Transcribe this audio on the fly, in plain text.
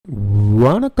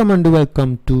வணக்கம் and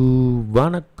welcome to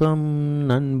வணக்கம்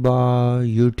நண்பா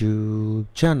யூடியூப்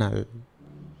சேனல்.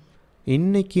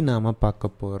 இன்னைக்கு நாம் பார்க்க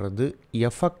போகிறது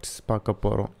எஃபெக்ட்ஸ் பார்க்க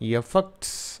போகிறோம்.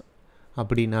 எஃபெக்ட்ஸ்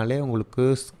அப்படின்னாலே உங்களுக்கு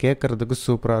கேட்குறதுக்கு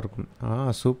சூப்பராக இருக்கும்.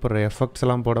 சூப்பர் எஃபெக்ட்ஸ்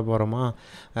எல்லாம் போட போகிறோமா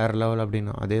வேறு லெவல்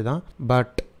அப்படின்னா அதே தான்.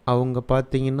 பட் அவங்க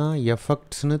பார்த்தீங்கன்னா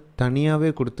எஃபெக்ட்ஸ்னு தனியாகவே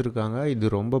கொடுத்துருக்காங்க. இது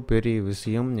ரொம்ப பெரிய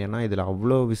விஷயம். ஏன்னா இதில்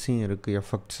அவ்வளோ விஷயம் இருக்குது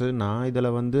எஃபெக்ட்ஸு. நான் இதில்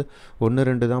வந்து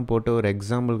 1-2 தான் போட்டு ஒரு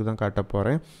எக்ஸாம்பிளுக்கு தான் காட்ட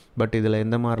போகிறேன். பட் இதில்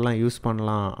எந்த மாதிரிலாம் யூஸ்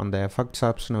பண்ணலாம், அந்த எஃபெக்ட்ஸ்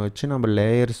ஆப்ஷனை வச்சு நம்ம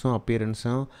லேயர்ஸும்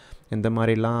அப்பியரன்ஸும் எந்த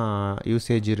மாதிரிலாம்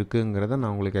யூசேஜ் இருக்குங்கிறத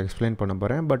நான் உங்களுக்கு எக்ஸ்பிளைன் பண்ண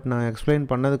போகிறேன். பட் நான் எக்ஸ்பிளைன்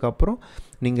பண்ணதுக்கப்புறம்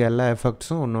நீங்கள் எல்லா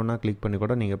எஃபெக்ட்ஸும் ஒன்று ஒன்றா கிளிக் பண்ணி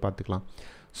கூட நீங்கள் பார்த்துக்கலாம்.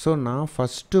 ஸோ நான்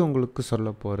ஃபஸ்ட்டு உங்களுக்கு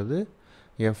சொல்ல போகிறது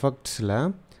எஃபெக்ட்ஸில்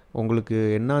உங்களுக்கு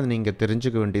என்ன நீங்கள்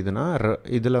தெரிஞ்சுக்க வேண்டியதுன்னா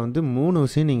இதில் வந்து 3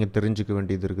 விஷயம் நீங்கள் தெரிஞ்சுக்க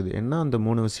வேண்டியது இருக்குது. என்ன அந்த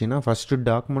 3 விஷயம்னா, first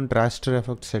document raster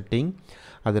effect setting,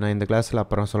 அது நான் இந்த கிளாஸில்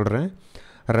அப்புறம் சொல்கிறேன்.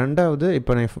 ரெண்டாவது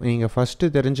இப்போ நீங்கள்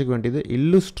ஃபஸ்ட்டு தெரிஞ்சுக்க வேண்டியது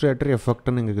இல்லுஸ்ட்ரேட்டர்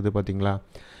எஃபெக்ட்னு இருக்குது பார்த்தீங்களா,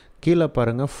 கீழே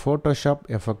பாருங்கள் ஃபோட்டோஷாப்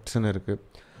எஃபெக்ட்ஸ்னு இருக்குது.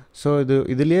 ஸோ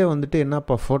இதுலேயே வந்துட்டு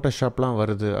என்னப்பா ஃபோட்டோஷாப்லாம்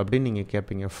வருது அப்படின்னு நீங்கள்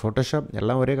கேட்பீங்க. ஃபோட்டோஷாப்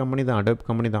எல்லாம் ஒரே கம்பெனி தான், அடோப்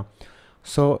கம்பெனி தான்.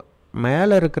 ஸோ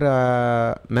மேலே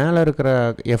இருக்கிற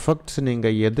எஃபெக்ட்ஸ்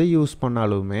நீங்கள் எதை யூஸ்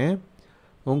பண்ணாலுமே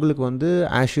உங்களுக்கு வந்து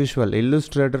ஆஸ் யூஷுவல்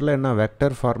இல்லுஸ்ட்ரேட்டரில் என்ன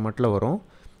வெக்டர் ஃபார்மேட்டில் வரும்,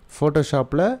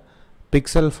 ஃபோட்டோஷாப்பில்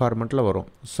பிக்சல் ஃபார்மேட்டில் வரும்.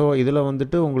 ஸோ இதில்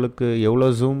வந்துட்டு உங்களுக்கு எவ்வளோ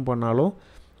ஜூம் பண்ணாலும்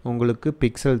உங்களுக்கு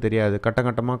பிக்சல் தெரியாது,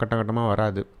 கட்டமாக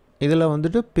வராது. இதில்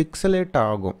வந்துட்டு பிக்சலேட்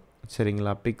ஆகும்,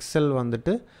 சரிங்களா. பிக்சல்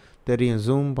வந்துட்டு தெரியும்,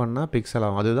 ஜூம் பண்ணால் பிக்சல்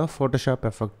ஆகும். அதுதான் ஃபோட்டோஷாப்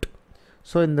எஃபெக்ட்.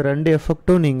 ஸோ இந்த 2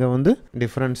 எஃபெக்ட்டும் நீங்கள் வந்து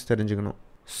டிஃப்ரென்ஸ் தெரிஞ்சுக்கணும்.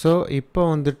 ஸோ இப்போ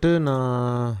வந்துட்டு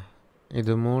நான்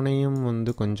இது 3ஐயும்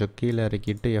வந்து கொஞ்சம் கீழே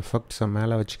இறக்கிட்டு எஃபெக்ட்ஸை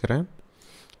மேலே வச்சுக்கிறேன்.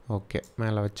 ஓகே,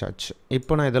 மேலே வச்சாச்சு.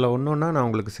 இப்போ நான் இதில் ஒன்றா நான்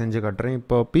உங்களுக்கு செஞ்சு காட்டுறேன்.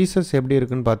 இப்போ பீசஸ் எப்படி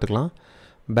இருக்குதுன்னு பார்த்துக்கலாம்.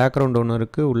 பேக்ரவுண்ட் ஒன்று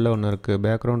இருக்குது, உள்ளே ஒன்று இருக்குது,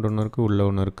 பேக்ரவுண்ட் ஒன்று இருக்குது, உள்ளே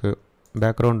ஒன்று இருக்குது,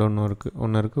 பேக்ரவுண்ட் ஒன்று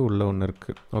இருக்குது, உள்ளே ஒன்று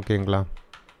இருக்குது. ஓகேங்களா,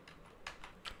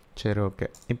 சரி ஓகே.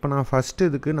 இப்போ நான் ஃபஸ்ட்டு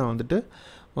இதுக்கு நான் வந்துட்டு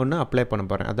ஒன்று அப்ளை பண்ண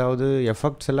போகிறேன். அதாவது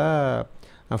எஃபெக்ட்ஸில்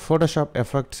ஃபோட்டோஷாப்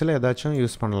எஃபெக்ட்ஸில் ஏதாச்சும்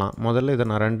யூஸ் பண்ணலாம். முதல்ல இதை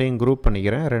நான் 2ஐயும் குரூப்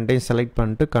பண்ணிக்கிறேன். 2ஐயும் செலக்ட்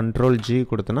பண்ணிட்டு Ctrl+G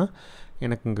கொடுத்தனா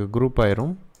எனக்கு இங்கே குரூப்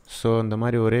ஆயிரும். ஸோ இந்த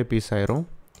மாதிரி ஒரே பீஸ் ஆயிரும்.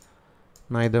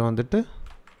 நான் இதை வந்துட்டு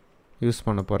யூஸ்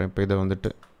பண்ண போகிறேன். இப்போ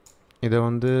இதை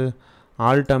வந்து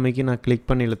ஆல்ட் அமைக்கி நான் கிளிக்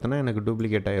பண்ணி இழுத்தனா எனக்கு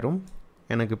டூப்ளிகேட் ஆயிரும்.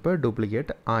 எனக்கு இப்போ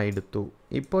டூப்ளிகேட் ஆகிடுத்து.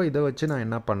 இப்போ இதை வச்சு நான்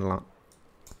என்ன பண்ணலாம்,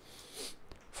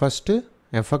 ஃபஸ்ட்டு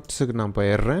எஃபெக்ட்ஸுக்கு நான்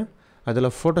போயிடுறேன். அதில்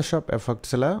ஃபோட்டோஷாப்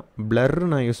எஃபெக்ட்ஸில் பிளர்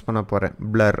நான் யூஸ் பண்ண போகிறேன்.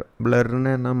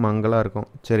 பிளர்னு என்ன மங்கலாக இருக்கும்,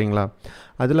 சரிங்களா.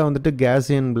 அதில் வந்துட்டு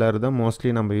கேசியன் பிளர் தான்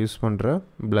மோஸ்ட்லி நம்ம யூஸ் பண்ணுற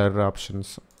பிளர்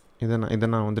ஆப்ஷன்ஸ். இதை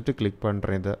நான் வந்துட்டு கிளிக்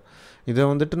பண்ணுறேன். இதை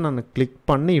வந்துட்டு நான் கிளிக்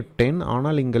பண்ணிவிட்டேன்.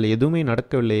 ஆனால் இங்கே எதுவுமே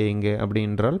நடக்கவில்லையே இங்கே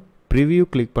அப்படின்றால் ப்ரிவ்யூ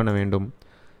கிளிக் பண்ண வேண்டும்.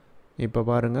 இப்போ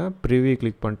பாருங்கள், ப்ரிவ்யூ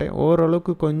கிளிக் பண்ணிட்டேன்.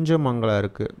 ஓரளவுக்கு கொஞ்சம் மங்கலாக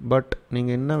இருக்குது. பட்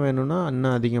நீங்கள் என்ன வேணும்னா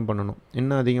இன்னும் அதிகம் பண்ணணும்.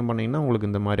 இன்னும் அதிகம் பண்ணிங்கன்னா உங்களுக்கு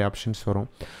இந்த மாதிரி ஆப்ஷன்ஸ்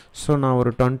வரும். ஸோ நான்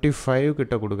ஒரு 25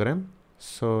 கிட்ட கொடுக்குறேன்.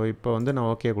 ஸோ இப்போ வந்து நான்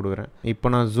ஓகே கொடுக்குறேன். இப்போ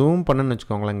நான் ஜூம் பண்ணேன்னு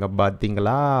வச்சுக்கோங்களேன், இங்கே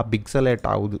பார்த்தீங்களா பிக்சலேட்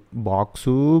ஆகுது.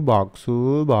 பாக்ஸு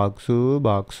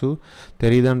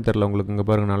தெரியுதான்னு தெரில உங்களுக்கு. இங்கே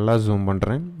பாருங்கள், நல்லா ஜூம்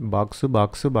பண்ணுறேன்.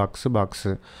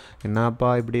 பாக்ஸு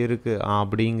என்னப்பா இப்படி இருக்குது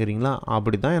அப்படிங்கிறீங்களா.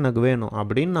 அப்படி தான் எனக்கு வேணும்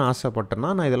அப்படின்னு நான் ஆசைப்பட்டேன்னா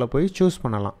நான் இதில் போய் சூஸ்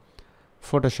பண்ணலாம்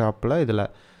ஃபோட்டோஷாப்பில். இதில்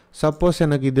சப்போஸ்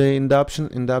எனக்கு இந்த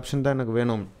ஆப்ஷன் தான் எனக்கு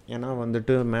வேணும். ஏன்னா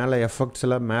வந்துட்டு மேலே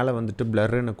எஃபெக்ட்ஸில் மேலே வந்துட்டு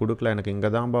பிளர் எனக்கு கொடுக்கல, எனக்கு இங்கே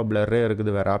தான்ப்பா பிளரே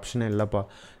இருக்குது, வேறு ஆப்ஷனே இல்லைப்பா,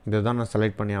 இதை தான் நான்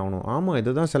செலக்ட் பண்ணி ஆகணும். ஆமாம்,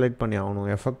 இதை தான் செலக்ட் பண்ணி ஆகணும்.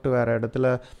 எஃபெக்ட் வேறு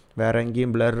இடத்துல வேறு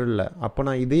எங்கேயும் பிளர் இல்லை. அப்போ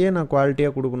நான் இதையே நான்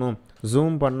குவாலிட்டியாக கொடுக்கணும்.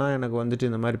 ஜூம் பண்ணால் எனக்கு வந்துட்டு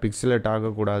இந்த மாதிரி பிக்சலேட்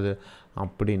ஆகக்கூடாது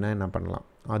அப்படின்னா என்ன பண்ணலாம்,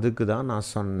 அதுக்கு தான் நான்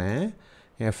சொன்னேன்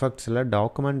எஃபெக்ட்ஸில்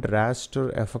டாக்குமெண்ட்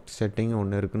ராஸ்டர் எஃபெக்ட் செட்டிங்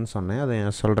ஒன்று இருக்குதுன்னு சொன்னேன். அதை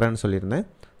நான் சொல்கிறேன்னு சொல்லியிருந்தேன்.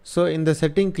 ஸோ இந்த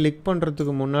செட்டிங் கிளிக்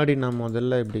பண்ணுறதுக்கு முன்னாடி நான்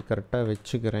முதல்ல இப்படி கரெக்டாக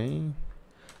வச்சுக்கிறேன்.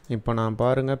 இப்போ நான்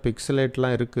பாருங்கள்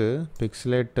பிக்சலேட்லாம் இருக்குது.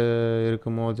 பிக்சலேட்டு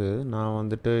இருக்கும்போது நான்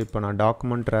வந்துட்டு இப்போ நான்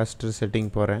டாக்குமெண்ட் ராஸ்டர் செட்டிங்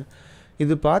போகிறேன்.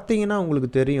 இது பார்த்தீங்கன்னா உங்களுக்கு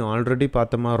தெரியும், ஆல்ரெடி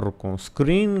பார்த்த மாதிரி இருக்கும்.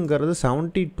 ஸ்க்ரீனுங்கிறது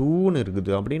 72ன்னு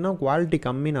இருக்குது அப்படின்னா குவாலிட்டி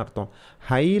கம்மின்னு அர்த்தம்.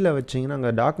 ஹையில் வச்சிங்கன்னா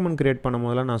அங்கே டாக்குமெண்ட் க்ரியேட் பண்ணும்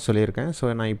போதெல்லாம் நான் சொல்லியிருக்கேன்.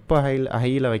 ஸோ நான் இப்போ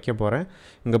ஹையில் வைக்க போகிறேன்.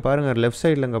 இங்கே பாருங்கள் லெஃப்ட்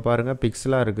சைடில் இங்கே பாருங்கள்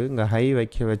பிக்சலாக இருக்குது. இங்கே ஹை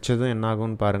வச்சதும் என்ன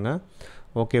ஆகும்னு பாருங்கள்,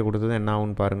 ஓகே கொடுத்தது என்ன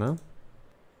ஆகும்னு பாருங்கள்.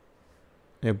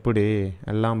 எப்படி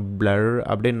எல்லாம் பிளர்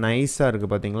அப்படியே நைஸாக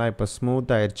இருக்குது பார்த்தீங்களா. இப்போ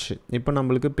ஸ்மூத் ஆயிடுச்சு. இப்போ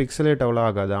நம்மளுக்கு பிக்சலேட் அவ்வளோ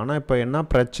ஆகாது. ஆனால் இப்போ என்ன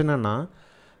பிரச்சனைனா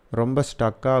ரொம்ப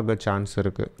ஸ்டக்காக சான்ஸ்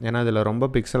இருக்குது. ஏன்னா இதில் ரொம்ப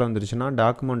பிக்சல் வந்துருச்சுன்னா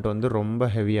டாக்குமெண்ட் வந்து ரொம்ப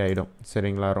ஹெவி ஆகிடும்,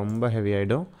 சரிங்களா. ரொம்ப ஹெவி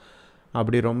ஆகிடும்.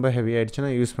 அப்படி ரொம்ப ஹெவி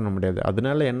ஆகிடுச்சுன்னா யூஸ் பண்ண முடியாது.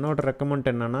 அதனால என்னோடய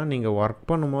ரெக்கமெண்ட் என்னென்னா, நீங்கள் ஒர்க்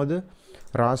பண்ணும்போது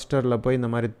ராஸ்டரில் போய் இந்த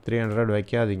மாதிரி 300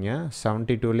 வைக்காதீங்க,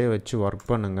 72லேயே வச்சு ஒர்க்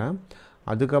பண்ணுங்கள்.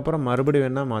 அதுக்கப்புறம் மறுபடியும்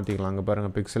வேணால் மாற்றிக்கலாம். அங்கே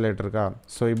பாருங்கள் பிக்சலேட் இருக்கா.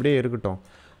 ஸோ இப்படியே இருக்கட்டும்.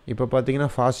 இப்போ பார்த்தீங்கன்னா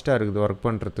ஃபாஸ்ட்டாக இருக்குது ஒர்க்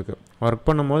பண்ணுறதுக்கு. ஒர்க்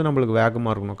பண்ணும்போது நம்மளுக்கு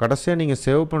வேகமாக இருக்கணும். கடைசியாக நீங்கள்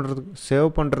சேவ்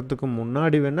பண்ணுறதுக்கு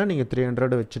முன்னாடி வேணால் நீங்கள்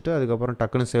 300 வச்சுட்டு அதுக்கப்புறம்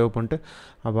டக்குன்னு சேவ் பண்ணிட்டு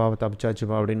அப்பா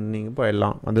தப்பிச்சாச்சுப்பா அப்படின்னு நீங்கள்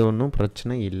போயிடலாம். அது ஒன்றும்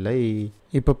பிரச்சனை இல்லை.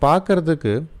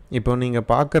 இப்போ நீங்கள்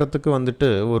பார்க்குறதுக்கு வந்துட்டு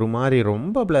ஒரு மாதிரி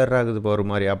ரொம்ப பிளர் ஆகுது இப்போ ஒரு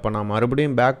மாதிரி. அப்போ நான்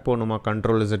மறுபடியும் பேக் போகணுமா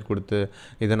Ctrl Z கொடுத்து?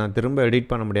 இதை நான் திரும்ப எடிட்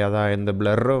பண்ண முடியாதா? இந்த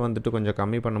பிளர்ரை வந்துட்டு கொஞ்சம்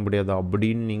கம்மி பண்ண முடியாதா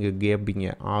அப்படின்னு நீங்கள் கேட்பீங்க.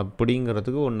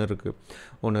 அப்படிங்கிறதுக்கு ஒன்று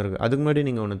இருக்குது. அதுக்கு முன்னாடி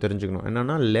நீங்கள் ஒன்று தெரிஞ்சுக்கணும்.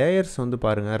 என்னென்னா லேயர்ஸ் வந்து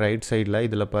பாருங்கள் ரைட் சைடில்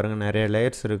இதில் பாருங்கள் நிறைய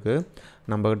லேயர்ஸ் இருக்குது.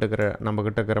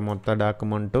 நம்மக்கிட்ட இருக்கிற மொத்த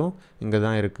டாக்குமெண்ட்டும் இங்கே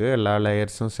தான் இருக்குது. எல்லா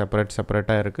லேயர்ஸும்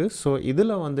செப்பரேட்டாக இருக்குது. ஸோ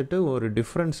இதில் வந்துட்டு ஒரு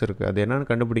டிஃப்ரென்ஸ் இருக்குது. அது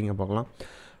என்னென்னு கண்டுபிடிங்க பார்க்கலாம்.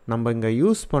 நம்ம இங்கே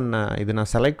யூஸ் பண்ண இது நான்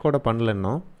செலக்ட் கூட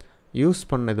பண்ணலன்னா யூஸ்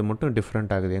பண்ண இது மட்டும்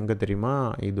டிஃப்ரெண்ட் ஆகுது. எங்கே தெரியுமா?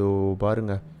 இது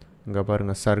பாருங்கள், இங்கே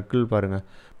பாருங்கள் சர்க்கிள் பாருங்கள்.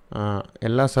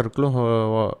 எல்லா சர்க்கிளும்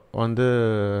வந்து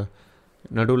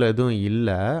நடுவில் எதுவும்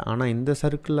இல்லை. ஆனால் இந்த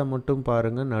சர்க்கிளில் மட்டும்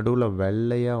பாருங்கள் நடுவில்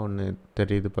வெள்ளையாக ஒன்று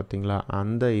தெரியுது பார்த்தீங்களா?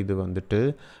 அந்த இது வந்துட்டு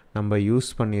நம்ம யூஸ்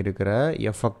பண்ணியிருக்கிற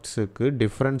எஃபெக்ட்ஸுக்கு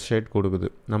டிஃப்ரெண்ட் ஷேட் கொடுக்குது.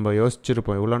 நம்ம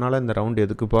யோசிச்சுருப்போம் இவ்வளோ நாளாக இந்த ரவுண்டு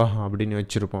எதுக்குப்பா அப்படின்னு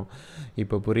வச்சுருப்போம்.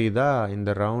 இப்போ புரியுதா?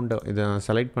 இந்த ரவுண்டை இதை நான்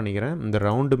செலக்ட் பண்ணிக்கிறேன். இந்த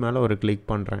ரவுண்டு மேலே ஒரு கிளிக்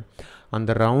பண்ணுறேன்.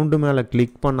 அந்த ரவுண்டு மேலே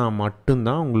கிளிக் பண்ணால்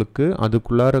மட்டும்தான் உங்களுக்கு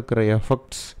அதுக்குள்ளார இருக்கிற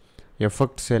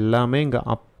எஃபெக்ட்ஸ் எல்லாமே இங்கே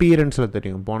அப்பீரன்ஸில்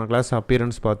தெரியும். போன கிளாஸ்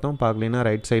அப்பீரன்ஸ் பார்த்தோம். பார்க்கலைன்னா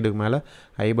ரைட் சைடுக்கு மேலே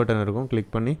ஐ பட்டன் இருக்கும்.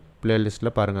 கிளிக் பண்ணி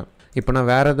ப்ளேலிஸ்ட்டில் பாருங்கள். இப்போ நான்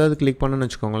வேறு ஏதாவது கிளிக் பண்ணேன்னு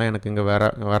வச்சுக்கோங்களேன், எனக்கு இங்கே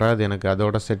வராது. எனக்கு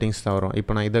அதோட செட்டிங்ஸ் தான் வரும்.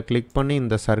 இப்போ நான் இதை கிளிக் பண்ணி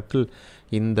இந்த சர்க்கிள்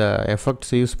இந்த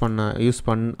எஃபெக்ட்ஸ்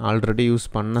ஆல்ரெடி யூஸ்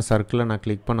பண்ண சர்க்கிளை நான்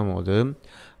கிளிக் பண்ணும்போது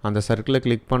அந்த சர்க்கிளை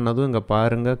கிளிக் பண்ணதும் இங்கே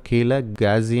பாருங்கள் கீழே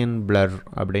காஸியன் பிளர்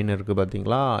அப்படின்னு இருக்குது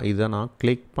பார்த்தீங்களா? இதை நான்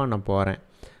கிளிக் பண்ண போகிறேன்.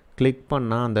 கிளிக்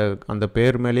பண்ணால் அந்த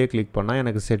பேர் மேலேயே கிளிக் பண்ணால்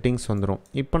எனக்கு செட்டிங்ஸ் வந்துடும்.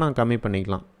 இப்போ நான் கம்மி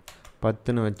பண்ணிக்கலாம்.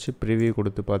 10ன்னு வச்சு ப்ரிவியூ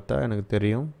கொடுத்து பார்த்தா எனக்கு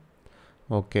தெரியும்.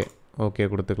 ஓகே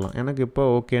கொடுத்துக்கலாம். எனக்கு இப்போ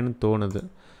ஓகேன்னு தோணுது.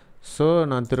 ஸோ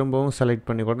நான் திரும்பவும் செலக்ட்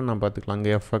பண்ணி கூட நான் பார்த்துக்கலாம்.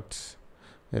 அங்கே எஃபெக்ட்ஸ்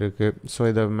இருக்குது. ஸோ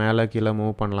இதை மேலே கீழே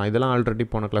மூவ் பண்ணலாம். இதெல்லாம் ஆல்ரெடி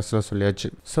போன கிளாஸில் சொல்லியாச்சு.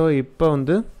 ஸோ இப்போ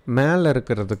வந்து மேலே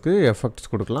இருக்கிறதுக்கு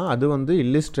எஃபெக்ட்ஸ் கொடுக்கலாம். அது வந்து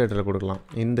இல்லுஸ்ட்ரேட்டரில் கொடுக்கலாம்.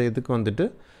 இந்த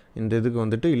இதுக்கு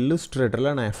வந்துட்டு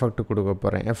இல்லுஸ்ட்ரேட்டரில் நான் எஃபெக்ட் கொடுக்க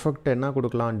போகிறேன். எஃபெக்ட் என்ன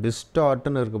கொடுக்கலாம்?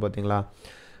 டிஸ்டார்ட்னு இருக்குது பார்த்தீங்களா?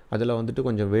 அதில் வந்துட்டு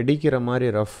கொஞ்சம் வெடிக்கிற மாதிரி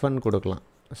ரஃபன் கொடுக்கலாம்.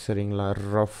 சரிங்களா?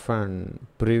 ரஃபன்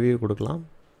ப்ரிவியூ கொடுக்கலாம்.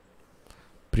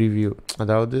 ப்ரிவியூ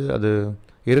அதாவது அது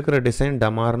இருக்கிற டிசைன்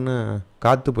டமார்னு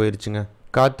காற்று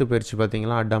போயிடுச்சு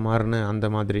பார்த்தீங்களா? டமார்னு அந்த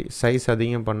மாதிரி சைஸ்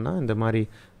அதிகம் பண்ணால் இந்த மாதிரி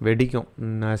வெடிக்கும்.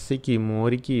 நசுக்கி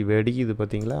மொறுக்கி வெடிக்குது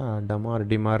பார்த்தீங்களா?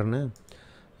 டிமார்னு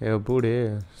எப்படி.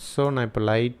 ஸோ நான் இப்போ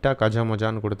லைட்டாக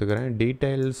கஜமஜான்னு கொடுத்துக்கிறேன்.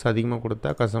 டீட்டெயில்ஸ் அதிகமாக கொடுத்தா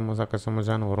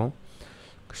கசமஜான்னு வரும்.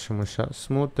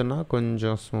 ஸ்மூத்துனா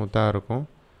கொஞ்சம் ஸ்மூத்தாக இருக்கும்.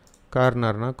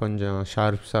 கார்னர்னால் கொஞ்சம்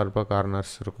ஷார்ப்பாக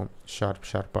கார்னர்ஸ் இருக்கும்.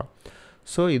 ஷார்ப்பாக.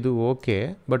 ஸோ இது ஓகே.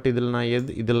 பட்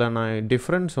இதில் நான்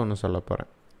டிஃப்ரென்ஸ் ஒன்று சொல்ல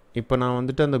போகிறேன். இப்போ நான்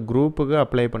வந்துட்டு அந்த குரூப்புக்கு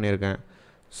அப்ளை பண்ணியிருக்கேன்.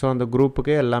 ஸோ அந்த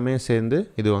குரூப்புக்கே எல்லாமே சேர்ந்து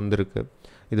இது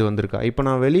வந்திருக்கா. இப்போ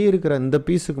நான் வெளியே இருக்கிற இந்த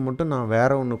பீஸுக்கு மட்டும் நான்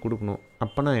வேறு ஒன்று கொடுக்கணும்.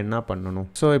 அப்போ நான் என்ன பண்ணணும்?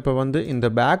 ஸோ இப்போ வந்து இந்த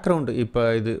பேக்ரவுண்டு இப்போ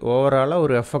இது ஓவராலாக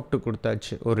ஒரு எஃபெக்ட்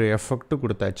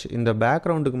கொடுத்தாச்சு. இந்த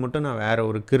பேக்ரவுண்டுக்கு மட்டும் நான் வேறு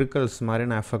ஒரு கிறுக்கல்ஸ் மாதிரி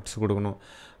நான் எஃபெக்ட்ஸ் கொடுக்கணும்.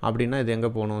 அப்படின்னா இது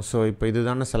எங்கே போகணும்? ஸோ இப்போ இது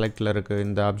தானே செலக்டில் இருக்குது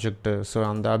இந்த ஆப்ஜெக்ட்டு. ஸோ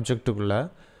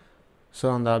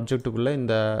அந்த ஆப்ஜெக்ட்டுக்குள்ளே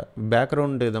இந்த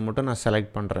பேக்ரவுண்டு இதை மட்டும் நான்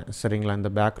செலக்ட் பண்ணுறேன். சரிங்களா? இந்த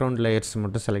பேக்ரவுண்ட் லேயர்ஸ்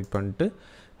மட்டும் செலக்ட் பண்ணிட்டு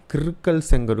கிறுக்கல்ஸ்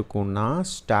எங்கே இருக்கும்னா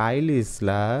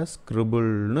ஸ்டைலிஷில்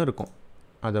ஸ்க்ரிபிள்னு இருக்கும்.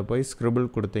 அதை போய் ஸ்க்ரிபிள்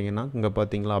கொடுத்தீங்கன்னா இங்கே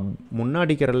பார்த்தீங்களா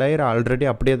முன்னாடிக்கிற லேயர் ஆல்ரெடி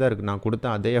அப்படியே தான் இருக்குது. நான் கொடுத்த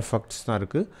அதே எஃபெக்ட்ஸ் தான்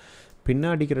இருக்குது.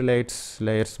 பின்னாடிக்கிற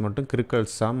லேயர்ஸ் மட்டும்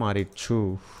கிறுக்கல்ஸாக மாறிடுச்சு.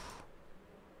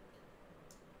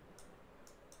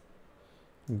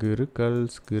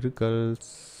 கிறுக்கல்ஸ்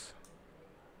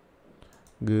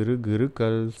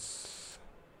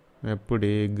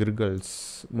எப்படி கிறுகல்ஸ்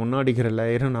முன்னாடிக்கிற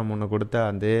லேயரும் நான் முன்ன கொடுத்த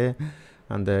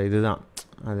அந்த இதுதான்.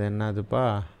 அது என்னதுப்பா?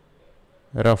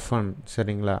 ரஃபன்.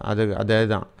 சரிங்களா? அதே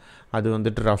தான். அது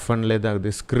வந்துட்டு ரஃபன்லே தான்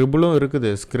இருக்குது. ஸ்க்ரிபிளும் இருக்குது.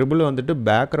 ஸ்க்ரிபிள் வந்துட்டு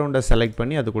பேக்ரவுண்டை செலக்ட்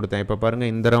பண்ணி அது கொடுத்தேன். இப்போ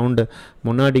பாருங்கள் இந்த ரவுண்டு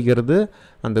முன்னாடிக்கிறது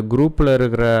அந்த குரூப்பில்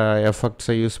இருக்கிற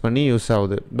எஃபெக்ட்ஸை யூஸ்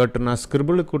ஆகுது. பட் நான்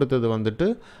ஸ்க்ரிபிளுக்கு கொடுத்தது வந்துட்டு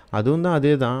அதுவும் தான்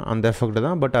அதே தான் அந்த எஃபெக்ட்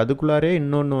தான். பட் அதுக்குள்ளாரே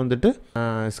இன்னொன்று வந்துட்டு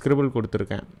ஸ்க்ரிபிள்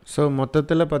கொடுத்துருக்கேன். ஸோ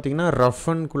மொத்தத்தில் பார்த்திங்கன்னா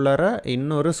ரஃபன்குள்ளார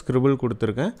இன்னொரு ஸ்க்ரிபிள்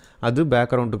கொடுத்துருக்கேன். அது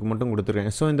பேக்ரவுண்டுக்கு மட்டும்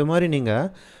கொடுத்துருக்கேன். ஸோ இந்த மாதிரி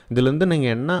இதுலேருந்து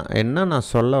நீங்கள் என்ன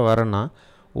நான் சொல்ல வரேன்னா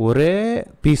ஒரே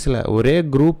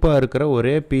குரூப்பாக இருக்கிற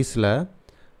ஒரே பீஸில்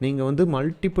நீங்கள் வந்து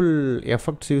மல்டிபிள்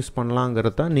எஃபெக்ட்ஸ் யூஸ்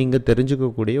பண்ணலாங்கிறது தான் நீங்கள்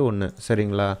தெரிஞ்சுக்கக்கூடிய ஒன்று.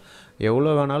 சரிங்களா?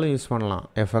 எவ்வளோ வேணாலும் யூஸ் பண்ணலாம்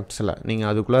எஃபெக்ட்ஸில். நீங்கள்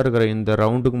அதுக்குள்ளே இருக்கிற இந்த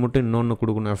ரவுண்டுக்கு மட்டும் இன்னொன்று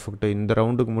கொடுக்கணும் எஃபெக்ட்டு, இந்த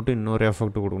ரவுண்டுக்கு மட்டும் இன்னொரு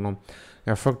எஃபெக்ட் கொடுக்கணும்.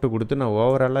 எஃபெக்ட் கொடுத்து நான்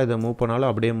ஓவராலாக இதை மூவ் பண்ணாலும்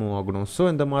அப்படியே மூவ் ஆகணும். ஸோ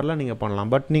இந்த மாதிரிலாம் நீங்கள்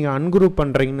பண்ணலாம். பட் நீங்கள் அன்குரூப்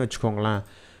பண்ணுறீங்கன்னு வச்சுக்கோங்களேன்,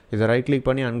 இதை ரைட் கிளிக்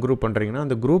பண்ணி அன்குரூப் பண்ணுறீங்கன்னா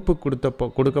அந்த குரூப்புக்கு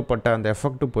கொடுக்கப்பட்ட அந்த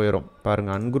எஃபெக்ட்டு போயிடும்.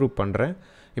 பாருங்கள், அன்குரூப் பண்ணுறேன்.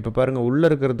 இப்போ பாருங்கள், உள்ளே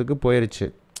இருக்கிறதுக்கு போயிடுச்சு.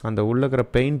 அந்த உள்ளே இருக்கிற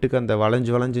பெயிண்ட்டுக்கு அந்த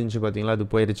வளைஞ்சிருந்துச்சு பார்த்தீங்களா, அது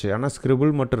போயிடுச்சு. ஆனால்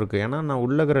ஸ்க்ரிபிள் மட்டும் இருக்குது. ஏன்னா நான்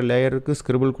உள்ளே இருக்கிற லேயருக்கு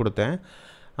ஸ்க்ரிபிள் கொடுத்தேன்,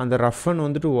 அந்த ரஃபன்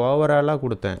வந்துட்டு ஓவராலாக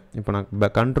கொடுத்தேன். இப்போ நான்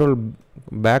கண்ட்ரோல்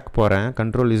பேக் போகிறேன்,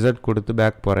 கண்ட்ரோல் இசட் கொடுத்து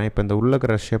பேக் போகிறேன். இப்போ இந்த உள்ளே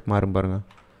இருக்கிற ஷேப் மாறும் பாருங்கள்.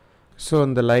 ஸோ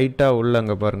இந்த லைட்டாக உள்ள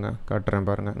அங்கே பாருங்கள், காட்டுறேன்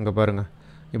பாருங்கள், இங்கே பாருங்கள்,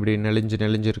 இப்படி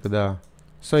நெளிஞ்சு இருக்குதா.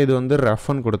 ஸோ இது வந்து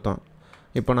ரஃபன் கொடுத்தோம்.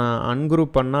 இப்போ நான்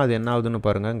அன்குரூப் பண்ணால் அது என்ன ஆகுதுன்னு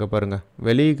பாருங்கள். இங்கே பாருங்கள்,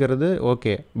 வெளியிக்கிறது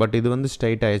ஓகே, பட் இது வந்து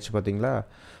ஸ்ட்ரைட் ஆகிடுச்சு பார்த்தீங்களா.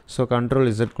 ஸோ கண்ட்ரோல்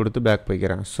இசட் கொடுத்து பேக்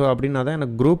போய்க்கிறேன். ஸோ அப்படின்னா தான்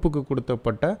எனக்கு குரூப்புக்கு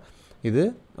கொடுக்கப்பட்ட இது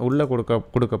உள்ளே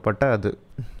கொடுக்கப்பட்ட அது.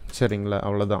 சரிங்களா?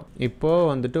 அவ்வளோதான். இப்போது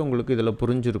வந்துட்டு உங்களுக்கு இதில்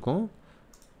புரிஞ்சிருக்கும்.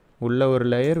 உள்ளே ஒரு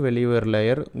லேயர், வெளியே ஒரு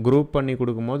லேயர். குரூப் பண்ணி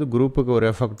கொடுக்கும்போது குரூப்புக்கு ஒரு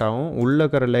எஃபெக்ட் ஆகும். உள்ளே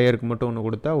இருக்கிற லேயருக்கு மட்டும் ஒன்று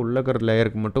கொடுத்தா உள்ளே இருக்கிற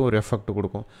லேயருக்கு மட்டும் ஒரு எஃபெக்ட்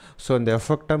கொடுக்கும். ஸோ இந்த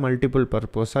எஃபெக்டை மல்டிபிள்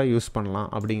பர்பஸாக யூஸ் பண்ணலாம்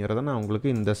அப்படிங்கிறத நான்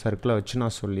உங்களுக்கு இந்த சர்க்கிளை வச்சு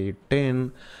நான் சொல்லிட்டேன்.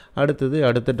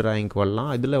 அடுத்த ட்ராயிங்க்கு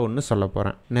வரலாம். இதில் ஒன்று சொல்ல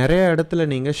போகிறேன். நிறைய இடத்துல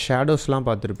நீங்கள் ஷேடோஸ்லாம்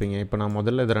பார்த்துருப்பீங்க. இப்போ நான்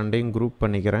முதல்ல இது ரெண்டையும் குரூப்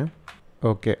பண்ணிக்கிறேன்.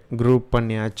 ஓகே, குரூப்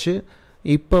பண்ணியாச்சு.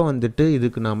 இப்போ வந்துட்டு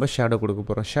இதுக்கு நாம் ஷேடோ கொடுக்க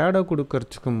போகிறோம். ஷேடோ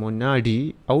கொடுக்கறதுக்கு முன்னாடி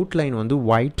அவுட்லைன் வந்து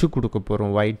ஒயிட்டு கொடுக்க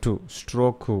போகிறோம். ஒயிட்டு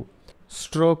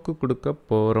ஸ்ட்ரோக்கு கொடுக்க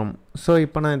போகிறோம். ஸோ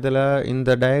இப்போ நான் இதில்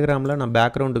இந்த டயக்ராமில் நான்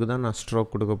பேக்ரவுண்டுக்கு தான் நான்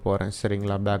ஸ்ட்ரோக் கொடுக்க போகிறேன்.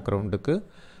 சரிங்களா? பேக்ரவுண்டுக்கு.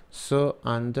 ஸோ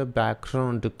அந்த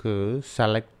பேக்ரவுண்டுக்கு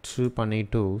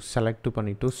செலக்ட்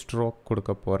பண்ணிவிட்டு ஸ்ட்ரோக்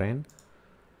கொடுக்க போகிறேன்.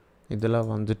 இதில்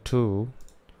வந்துட்டு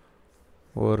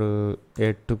ஒரு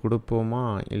 8 கொடுப்போமா,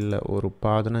 இல்லை ஒரு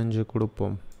 15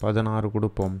 கொடுப்போம், 16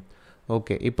 கொடுப்போம்.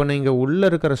 ஓகே, இப்போ நீங்கள் உள்ளே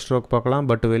இருக்கிற ஸ்ட்ரோக் பார்க்கலாம்,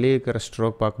 பட் வெளியே இருக்கிற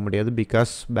ஸ்ட்ரோக் பார்க்க முடியாது.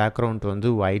 பிகாஸ் பேக்ரவுண்ட் வந்து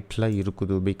ஒயிட்டில்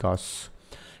இருக்குது. பிகாஸ்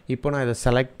இப்போ நான் இதை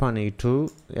செலக்ட் பண்ணிவிட்டு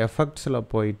எஃபெக்ட்ஸில்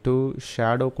போயிட்டு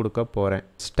ஷேடோ கொடுக்க போகிறேன்.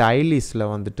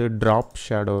 ஸ்டைலிஷில் வந்துட்டு ட்ராப்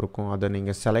ஷேடோ இருக்கும். அதை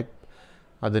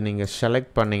நீங்கள்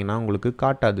செலக்ட் பண்ணிங்கன்னா உங்களுக்கு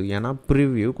காட்டாது. ஏன்னா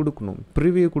ப்ரிவியூ கொடுக்கணும்.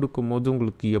 ப்ரிவியூ கொடுக்கும்போது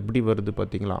உங்களுக்கு எப்படி வருது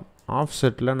பார்த்தீங்களா.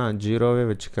 ஆஃப்செட்டில் நான் 0வே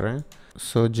வச்சுக்கிறேன்.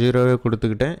 ஸோ 0வே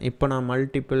கொடுத்துக்கிட்டேன். இப்போ நான்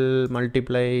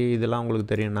மல்டிப்ளை இதெல்லாம் உங்களுக்கு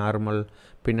தெரியும். நார்மல்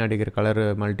பின்னாடி இருக்கிற கலரு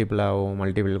மல்டிப்ளை ஆகும்,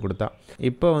 மல்டிபிள் கொடுத்தா.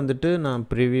 இப்போ வந்துட்டு நான்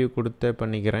ப்ரிவியூ கொடுத்தே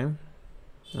பண்ணிக்கிறேன்.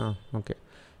 ஓகே,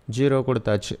 0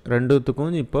 கொடுத்தாச்சு.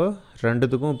 ரெண்டுத்துக்கும் இப்போ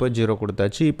 0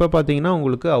 கொடுத்தாச்சு. இப்போ பார்த்தீங்கன்னா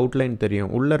உங்களுக்கு அவுட்லைன்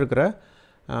தெரியும். உள்ளே இருக்கிற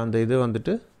அந்த இது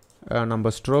வந்துட்டு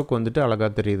நம்ம ஸ்ட்ரோக் வந்துட்டு அழகாக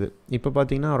தெரியுது. இப்போ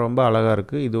பார்த்தீங்கன்னா ரொம்ப அழகாக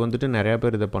இருக்குது. இது வந்துட்டு நிறையா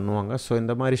பேர் இதை பண்ணுவாங்க. ஸோ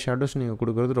இந்த மாதிரி ஷேடோஸ் நீங்கள்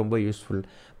கொடுக்குறது ரொம்ப யூஸ்ஃபுல்.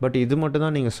 பட் இது மட்டும்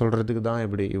தான் நீங்கள் சொல்கிறதுக்கு தான்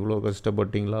எப்படி இவ்வளோ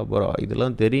கஷ்டப்பட்டீங்களா ப்ரோ,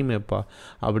 இதெல்லாம் தெரியுமேப்பா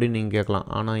அப்படின்னு நீங்கள் கேட்கலாம்.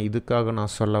 ஆனால் இதுக்காக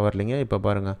நான் சொல்ல வரலைங்க. இப்போ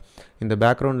பாருங்கள், இந்த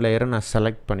பேக்ரவுண்ட் லேயரை நான்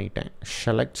செலக்ட்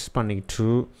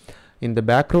பண்ணிவிட்டு இந்த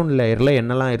பேக்ரவுண்ட் லேயரில்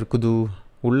என்னெல்லாம் இருக்குது,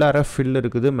 உள்ளார ஃபில்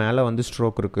இருக்குது, மேலே வந்து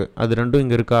ஸ்ட்ரோக் இருக்குது. அது ரெண்டும்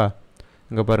இங்கே இருக்கா?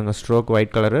 இங்கே பாருங்கள், ஸ்ட்ரோக்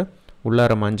ஒயிட் கலரு,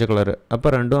 உள்ளார மஞ்சள் கலரு. அப்போ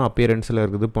ரெண்டும் அப்பியரன்ஸில்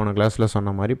இருக்குது. போன கிளாஸில்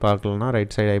சொன்ன மாதிரி பார்க்கலன்னா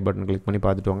right side I button click பண்ணி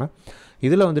பார்த்துட்டு வாங்க.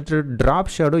 இதில் வந்துட்டு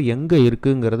ட்ராப் ஷேடோ எங்கே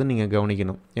இருக்குங்கிறத நீங்கள்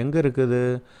கவனிக்கணும். எங்கே இருக்குது?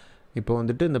 இப்போ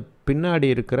வந்துட்டு இந்த பின்னாடி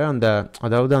இருக்கிற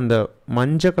அதாவது அந்த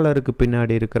மஞ்சள் கலருக்கு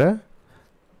பின்னாடி இருக்கிற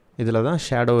இதில் தான்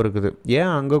ஷேடோ இருக்குது.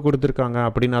 ஏன் அங்கே கொடுத்துருக்காங்க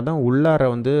அப்படின்னா தான் உள்ளார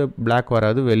வந்து பிளாக்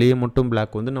வராது, வெளியே மட்டும்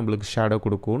பிளாக் வந்து நம்மளுக்கு ஷேடோ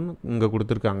கொடுக்கும்னு இங்கே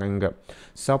கொடுத்துருக்காங்க. இங்கே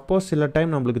சப்போஸ் சில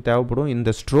டைம் நம்மளுக்கு தேவைப்படும்,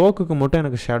 இந்த ஸ்ட்ரோக்குக்கு மட்டும்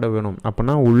எனக்கு ஷேடோ வேணும்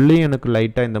அப்படின்னா உள்ளேயும் எனக்கு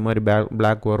லைட்டாக இந்த மாதிரி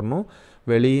பிளாக் வரணும்,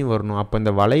 வெளியும் வரணும். அப்போ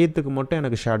இந்த வளையத்துக்கு மட்டும்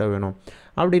எனக்கு ஷேடோ வேணும்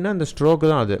அப்படின்னா இந்த ஸ்ட்ரோக்கு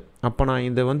தான் அது. அப்போ நான்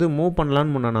இதை வந்து மூவ்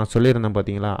பண்ணலான்னு முன்னே நான் சொல்லியிருந்தேன்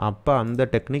பார்த்தீங்களா. அப்போ அந்த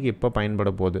டெக்னிக் இப்போ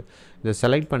பயன்பட போகுது. இதை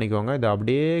செலக்ட் பண்ணிக்கோங்க. இதை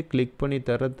அப்படியே கிளிக் பண்ணி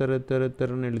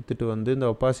தருன்னு இழுத்துட்டு வந்து இந்த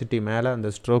ஒப்பாசிட்டி மேலே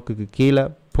அந்த ஸ்ட்ரோக்குக்கு கீழே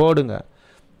போடுங்க.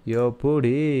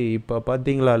 எப்படி இப்போ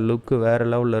பார்த்தீங்களா, லுக்கு வேறு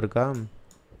லெவலில் இருக்கா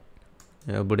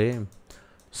எப்படி.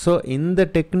 ஸோ இந்த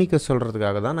டெக்னிக்கை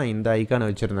சொல்கிறதுக்காக தான் நான் இந்த ஐக்கானை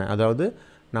வச்சுருந்தேன். அதாவது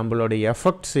நம்மளுடைய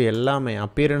எஃபெக்ட்ஸ் எல்லாமே,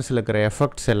 அப்பியரன்ஸில் இருக்கிற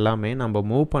எஃபெக்ட்ஸ் எல்லாமே நம்ம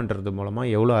மூவ் பண்ணுறது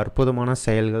மூலமாக எவ்வளோ அற்புதமான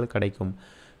செயல்கள் கிடைக்கும்.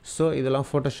 ஸோ இதெல்லாம்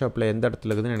ஃபோட்டோஷாப்பில் எந்த இடத்துல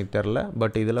இருக்குதுன்னு எனக்கு தெரில.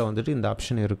 பட் இதில் வந்துட்டு இந்த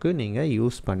ஆப்ஷன் இருக்குது, நீங்கள்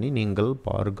யூஸ் பண்ணி நீங்கள்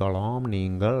பார்க்கலாம்.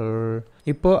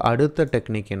 இப்போது அடுத்த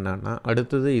டெக்னிக் என்னென்னா,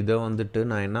 அடுத்தது இதை வந்துட்டு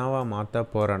நான் என்னவா மாற்ற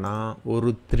போகிறேன்னா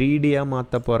ஒரு 3Dயாக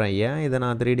மாற்ற போகிறேன். ஏன் இதை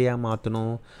நான் 3Dயாக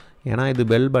மாற்றணும்? ஏன்னா இது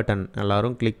பெல் பட்டன்,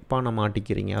 எல்லோரும் கிளிக் பண்ண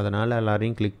மாட்டிக்கிறீங்க, அதனால்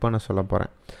எல்லோரையும் கிளிக் பண்ண சொல்ல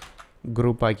போகிறேன்.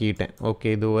 குரூப் ஆக்கிக்கிட்டேன்.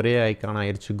 ஓகே, இது ஒரே ஐக்கான்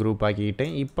ஆயிடுச்சு. குரூப்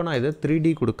ஆக்கிக்கிட்டேன். இப்போ நான் இதை 3D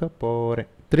கொடுக்க போகிறேன்.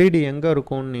 3D எங்கே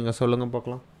இருக்கும்னு நீங்கள் சொல்லுங்கள்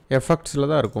பார்க்கலாம். எஃபெக்ட்ஸில்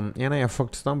தான் இருக்கும். ஏன்னா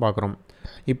எஃபெக்ட்ஸ் தான் பார்க்குறோம்.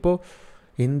 இப்போது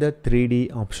இந்த 3D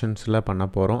ஆப்ஷன்ஸில் பண்ண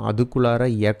போகிறோம். அதுக்குள்ளார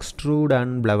எக்ஸ்ட்ரூட்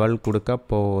அண்ட் பிளவல் கொடுக்க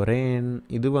போகிறேன்.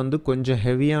 இது வந்து கொஞ்சம்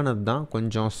ஹெவியானது தான்,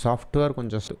 கொஞ்சம் சாஃப்ட்வேர்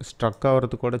கொஞ்சம் ஸ்ட்ரக்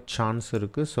ஆகிறதுக்கு கூட சான்ஸ்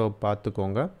இருக்குது. ஸோ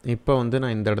பார்த்துக்கோங்க. இப்போ வந்து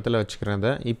நான் இந்த இடத்துல வச்சுக்கிறேன்.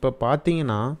 இதை இப்போ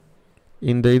பார்த்தீங்கன்னா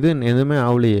இந்த இது எதுவுமே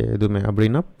ஆகலையே எதுவுமே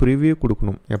அப்படின்னா ப்ரிவியூ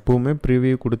கொடுக்கணும். எப்போவுமே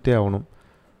ப்ரிவியூ கொடுத்தே ஆகணும்.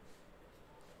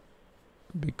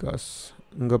 பிகாஸ்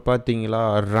இங்கே பார்த்தீங்களா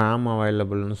ரேம்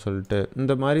அவைலபிள்னு சொல்லிட்டு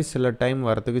இந்த மாதிரி சில டைம்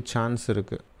வரத்துக்கு சான்ஸ்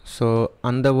இருக்குது. ஸோ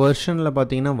அந்த வெர்ஷனில்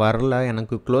பார்த்தீங்கன்னா வரல,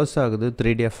 எனக்கு க்ளோஸ் ஆகுது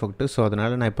 3D எஃபெக்ட். ஸோ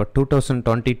அதனால் நான் இப்போ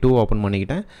 2022 ஓப்பன்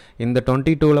பண்ணிக்கிட்டேன். இந்த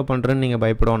 22ல் பண்ணுறேன்னு நீங்கள்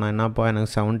பயப்படணும். என்னப்பா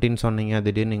எனக்கு 17 சொன்னீங்க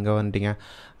திடீர்னு நீங்கள் வந்துட்டீங்க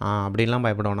அப்படின்லாம்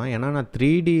பயப்படணும். ஏன்னா நான்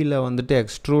 3Dயில் வந்துட்டு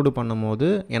எக்ஸ்ட்ரூடு பண்ணும்போது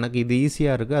எனக்கு இது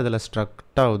ஈஸியாக இருக்குது, அதில்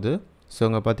ஸ்ட்ரக்ட் ஆகுது. ஸோ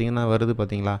இங்கே பார்த்தீங்கன்னா வருது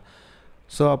பார்த்தீங்களா.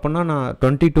 ஸோ அப்படின்னா நான்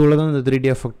 22ல் தான் இந்த 3D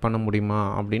எஃபெக்ட் பண்ண முடியுமா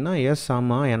அப்படின்னா எஸ்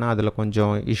ஆமாம். ஏன்னா அதில்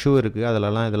கொஞ்சம் இஷ்யூ இருக்குது,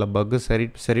 அதிலலாம் இதில் பக்கு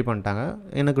சரி பண்ணிட்டாங்க.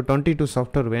 எனக்கு 22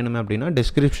 சாஃப்ட்வேர் வேணுமே அப்படின்னா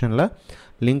டிஸ்கிரிப்ஷனில்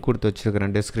லிங்க் கொடுத்து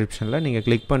வச்சுருக்கிறேன். டிஸ்கிரிப்ஷனில் நீங்கள்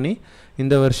கிளிக் பண்ணி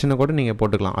இந்த வெர்ஷனை கூட நீங்கள்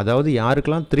போட்டுக்கலாம். அதாவது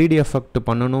யாருக்கெல்லாம் 3D எஃபெக்ட்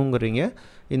பண்ணணுங்கிறீங்க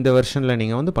இந்த வெர்ஷனில்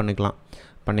நீங்கள் வந்து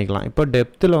பண்ணிக்கலாம். இப்போ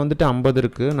டெப்த்தில் வந்துட்டு 50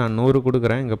 இருக்குது, நான் 100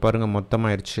 கொடுக்குறேன். இங்கே பாருங்கள்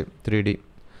மொத்தமாகிடுச்சு 3D.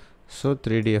 So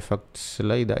 3D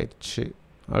எஃபெக்ட்ஸில் இதாகிடுச்சு.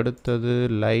 அடுத்தது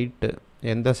லைட்டு,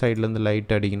 எந்த சைட்லேருந்து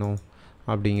லைட் அடிக்கணும்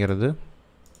அப்படிங்கிறது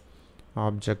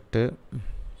ஆப்ஜெக்ட்டு.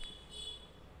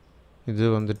 இது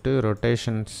வந்துட்டு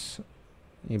ரொட்டேஷன்ஸ்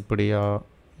இப்படியா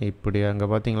இங்கே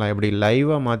பார்த்தீங்களா இப்படி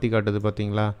லைவாக மாற்றி காட்டுது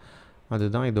பார்த்தீங்களா,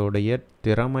 அதுதான் இதோடைய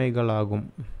திறமைகளாகும்.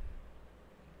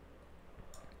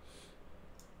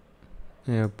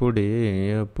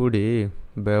 எப்படி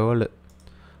பெவல்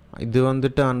இது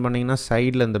வந்துட்டு ஆன் பண்ணிங்கன்னா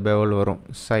சைடில் இந்த பெவல் வரும்.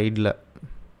 சைடில்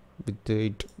வித்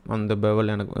இட் அந்த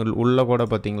பெவல் எனக்கு உள்ளே கூட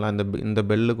பார்த்தீங்களா இந்த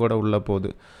பெல்லு கூட உள்ளே போகுது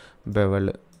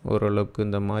பெவல். ஓரளவுக்கு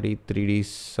இந்த மாதிரி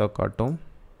 3Dஸாக காட்டும்.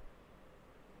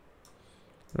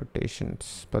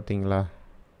 ரொட்டேஷன்ஸ் பார்த்தீங்களா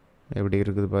எப்படி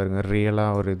இருக்குது பாருங்கள்.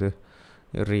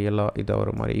 ரியலாக இதாக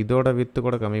ஒரு மாதிரி இதோட வித்து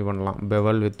கூட கம்மி பண்ணலாம்,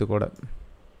 பெவல் வித்து கூட.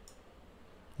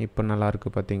 இப்போ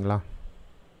நல்லாயிருக்கு பார்த்தீங்களா.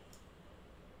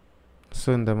 ஸோ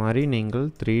இந்த மாதிரி நீங்கள்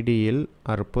 3Dயில்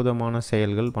அற்புதமான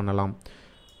செயல்கள் பண்ணலாம்.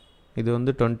 இது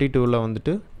வந்து 22ல்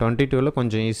வந்துட்டு 22ல்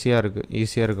கொஞ்சம் ஈஸியாக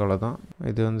இருக்குது அவ்வளோதான்.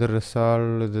 இது வந்து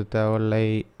ரிசால்வ் இது தேவையில்லை.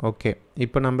 ஓகே,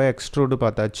 இப்போ நம்ம எக்ஸ்ட்ரூடு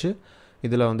பார்த்தாச்சு.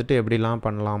 இதில் வந்துட்டு எப்படிலாம்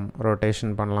பண்ணலாம்,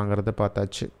 ரொட்டேஷன் பண்ணலாங்கிறத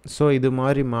பார்த்தாச்சு. ஸோ இது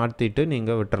மாதிரி மாற்றிட்டு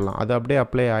நீங்கள் விட்டுறலாம். அது அப்படியே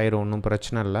அப்ளை ஆயிரும், ஒன்றும்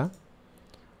பிரச்சனை இல்லை.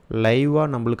 லைவாக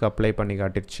நம்மளுக்கு அப்ளை பண்ணி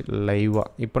காட்டிடுச்சு லைவாக.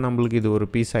 இப்போ நம்மளுக்கு இது ஒரு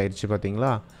பீஸ் ஆயிடுச்சு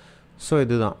பார்த்தீங்களா. ஸோ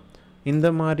இதுதான் இந்த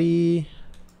மாதிரி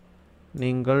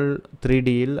நீங்கள்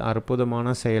 3Dயில்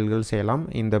அற்புதமான செயல்கள் செய்யலாம்.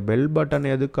 இந்த பெல் பட்டன்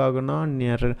எதுக்காகனா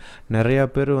நிறையா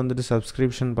பேர் வந்துட்டு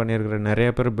சப்ஸ்கிரிப்ஷன் பண்ணியிருக்கிற நிறைய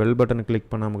பேர் பெல் பட்டன்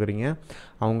கிளிக் பண்ணாமக்கிறீங்க.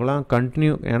 அவங்களாம்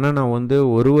கண்டினியூ, ஏன்னா நான் வந்து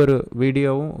ஒரு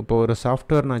வீடியோவும் இப்போ ஒரு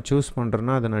சாஃப்ட்வேர் நான் சூஸ்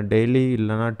பண்ணுறேன்னா அதை நான் டெய்லி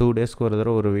இல்லைனா 2 டேஸ்க்கு ஒரு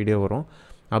தடவை ஒரு வீடியோ வரும்.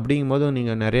 அப்படிங்கும்போது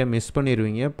நீங்கள் நிறைய மிஸ்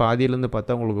பண்ணிடுவீங்க. பாதியிலேருந்து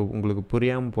பார்த்தா உங்களுக்கு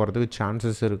புரியாமல் போகிறதுக்கு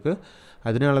சான்சஸ் இருக்குது.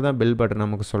 அதனால தான் பெல் பட்டன்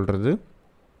நமக்கு சொல்கிறது.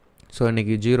 ஸோ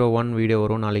இன்றைக்கி 01 வீடியோ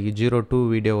வரும், நாளைக்கு 02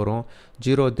 வீடியோ வரும்,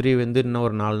 03 வந்து இன்னும்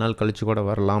ஒரு 4 நாள் கழித்து கூட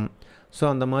வரலாம். ஸோ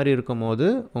அந்த மாதிரி இருக்கும்போது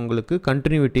உங்களுக்கு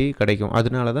கண்டினியூட்டி கிடைக்கும்.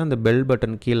 அதனால தான் இந்த பெல்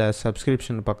பட்டன் கீழே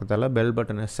சப்ஸ்கிரிப்ஷன் பக்கத்தில் பெல்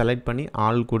பட்டனை செலக்ட் பண்ணி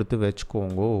ஆள் கொடுத்து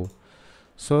வச்சுக்கோங்க.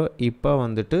 ஸோ இப்போ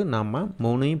வந்துட்டு நம்ம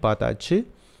 3ஐயும் பார்த்தாச்சு.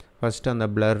 ஃபஸ்ட்டு அந்த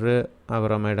பிளர்ரு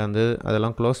அப்புறமேட்டு வந்து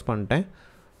அதெல்லாம் க்ளோஸ் பண்ணிட்டேன்.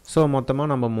 ஸோ மொத்தமாக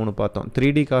நம்ம 3 பார்த்தோம்.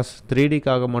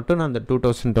 3Dக்காக மட்டும் நான் இந்த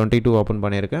 2022 ஓப்பன்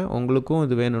பண்ணியிருக்கேன். உங்களுக்கும்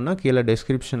இது வேணும்னா கீழே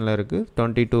டிஸ்கிரிப்ஷனில் இருக்குது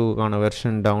 22க்கான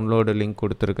வெர்ஷன் டவுன்லோடு லிங்க்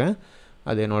கொடுத்துருக்கேன்.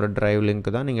 அது என்னோடய ட்ரைவ் லிங்க்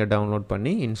தான். நீங்கள் டவுன்லோட்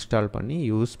பண்ணி இன்ஸ்டால் பண்ணி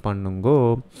யூஸ் பண்ணுங்கோ.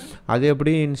 அது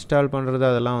எப்படி இன்ஸ்டால் பண்ணுறது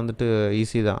அதெல்லாம் வந்துட்டு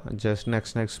ஈஸி தான். ஜஸ்ட்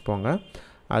நெக்ஸ்ட் போங்க.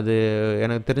 அது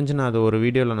எனக்கு தெரிஞ்சு நான் அது ஒரு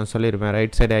வீடியோவில் நான் சொல்லியிருப்பேன்.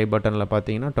 ரைட் சைடு ஐ பட்டனில்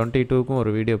பார்த்தீங்கன்னா 22க்கும்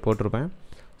ஒரு வீடியோ போட்டிருப்பேன்.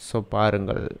 ஸோ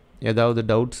பாருங்கள். ஏதாவது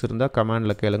டவுட்ஸ் இருந்தால்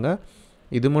கமெண்டில் கேளுங்க.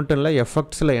 இது மட்டும் இல்லை,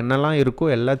 எஃபெக்ட்ஸில் என்னெல்லாம் இருக்கோ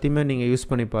எல்லாத்தையுமே நீங்கள் யூஸ்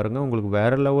பண்ணி பாருங்கள். உங்களுக்கு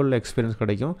வேறு லெவலில் எக்ஸ்பீரியன்ஸ்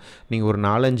கிடைக்கும். நீங்கள் ஒரு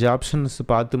 4-5 ஆப்ஷன்ஸ்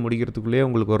பார்த்து முடிக்கிறதுக்குள்ளேயே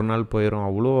உங்களுக்கு ஒரு நாள் போயிடும்.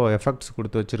 அவ்வளோ எஃபெக்ட்ஸ்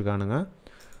கொடுத்து வச்சுருக்கானுங்க.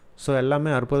 ஸோ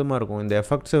எல்லாமே அற்புதமாக இருக்கும். இந்த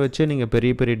எஃபெக்ட்ஸை வச்சே நீங்கள்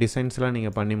பெரிய டிசைன்ஸ்லாம்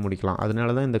நீங்கள் பண்ணி முடிக்கலாம். அதனால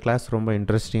தான் இந்த கிளாஸ் ரொம்ப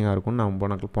இன்ட்ரெஸ்டிங்காக இருக்கும்னு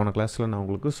நான் போன கிளாஸில் நான்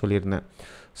உங்களுக்கு சொல்லியிருந்தேன்.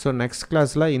 ஸோ நெக்ஸ்ட்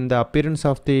கிளாஸில் இந்த அப்பியரன்ஸ்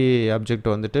ஆஃப் தி ஆப்ஜெக்ட்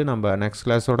வந்துட்டு நம்ம நெக்ஸ்ட்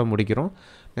கிளாஸோடு முடிக்கிறோம்.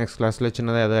 நெக்ஸ்ட் கிளாஸில்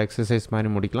சின்னதாக ஏதாவது எக்ஸசைஸ் மாதிரி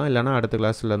முடிக்கலாம். இல்லைனா அடுத்த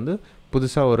கிளாஸ்லேருந்து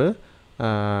புதுசாக ஒரு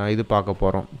இது பார்க்க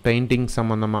போகிறோம். பெயிண்டிங்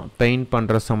சம்மந்தமாக, பெயிண்ட்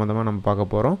பண்ணுற சம்மந்தமாக நம்ம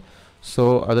பார்க்க போகிறோம். ஸோ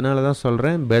அதனால தான்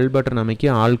சொல்கிறேன், பெல் பட்டன் அமைக்கி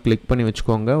ஆல் கிளிக் பண்ணி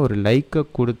வச்சுக்கோங்க. ஒரு லைக்கை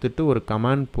கொடுத்துட்டு ஒரு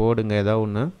கமெண்ட் போடுங்க ஏதாவது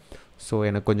ஒன்று. ஸோ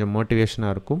எனக்கு கொஞ்சம்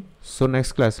மோட்டிவேஷனாக இருக்கும். ஸோ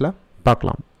நெக்ஸ்ட் கிளாஸில்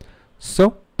பார்க்கலாம். So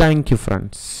thank you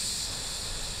friends.